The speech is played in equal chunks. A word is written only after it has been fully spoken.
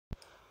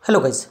Hello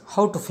guys,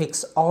 how to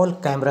fix all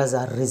cameras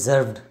are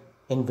reserved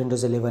in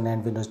Windows 11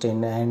 and Windows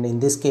 10, and in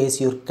this case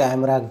your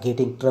camera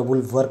getting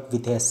trouble work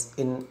with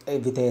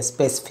a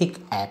specific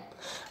app,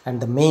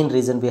 and the main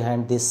reason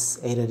behind this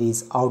error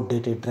is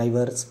outdated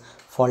drivers,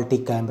 faulty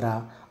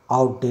camera,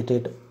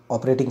 outdated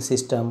operating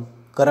system,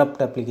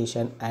 corrupt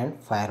application and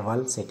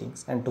firewall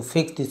settings. And to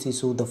fix this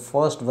issue, the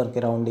first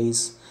workaround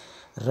is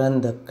run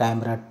the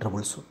camera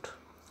troubleshoot.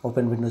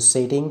 Open Windows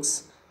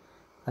settings,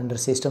 under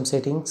system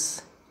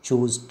settings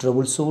choose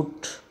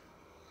troubleshoot,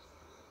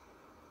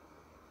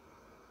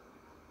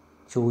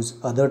 choose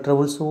other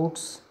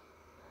troubleshoots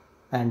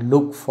and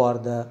look for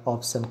the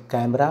option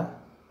camera.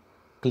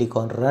 Click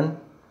on run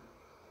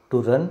to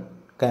run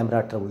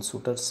camera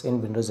troubleshooters in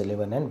Windows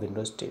 11 and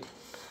Windows 10.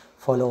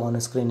 Follow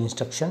on screen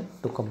instruction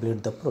to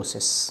complete the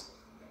process.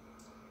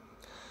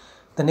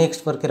 The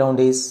next workaround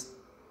is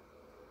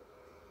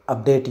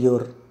update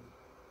your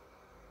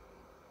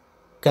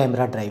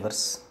camera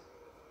drivers.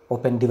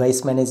 Open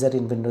device manager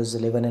in Windows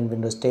 11 and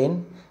Windows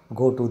 10.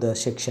 Go to the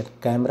section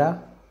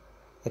camera,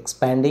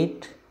 expand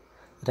it,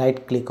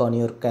 right click on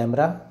your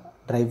camera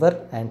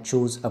driver and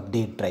choose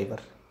update driver.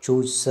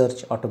 Choose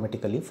search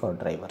automatically for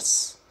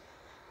drivers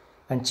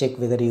and check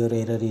whether your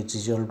error is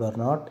resolved or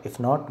not. If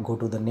not, go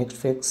to the next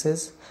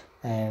fixes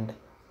and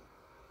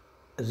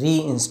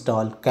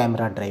reinstall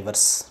camera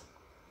drivers.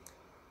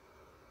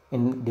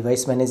 In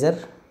device manager,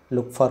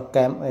 look for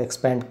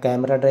expand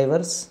camera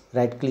drivers,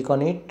 right click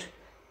on it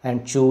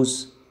and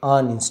choose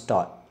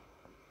uninstall.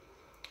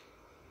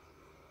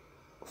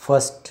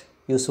 First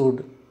you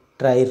should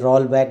try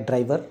rollback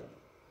driver.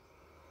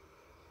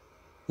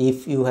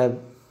 If you have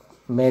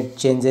made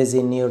changes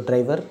in your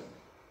driver,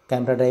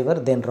 camera driver,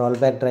 then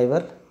rollback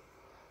driver.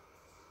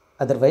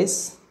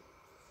 Otherwise,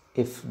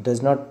 if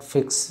does not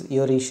fix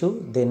your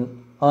issue,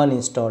 then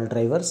uninstall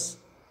drivers.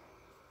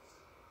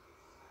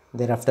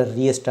 Thereafter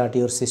restart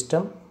your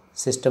system.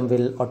 System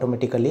will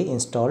automatically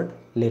install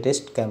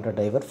latest camera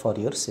driver for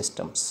your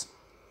systems.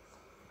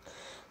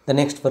 The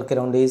next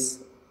workaround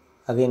is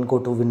again go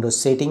to Windows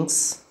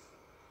settings,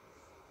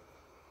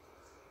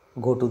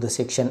 go to the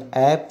section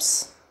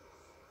apps,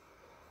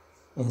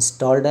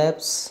 installed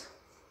apps,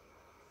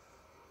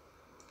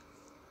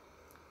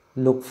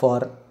 look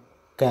for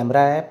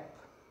camera app,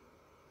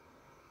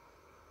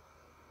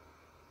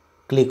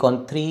 click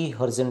on 3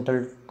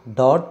 horizontal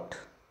dot,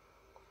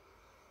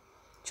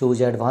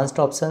 choose advanced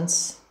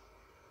options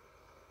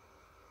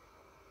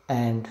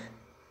and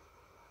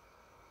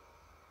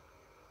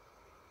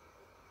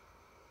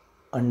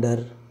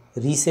under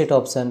reset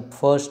option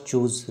first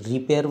choose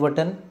repair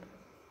button.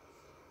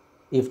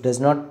 If does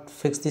not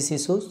fix these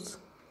issues,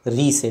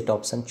 reset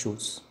option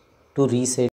choose to reset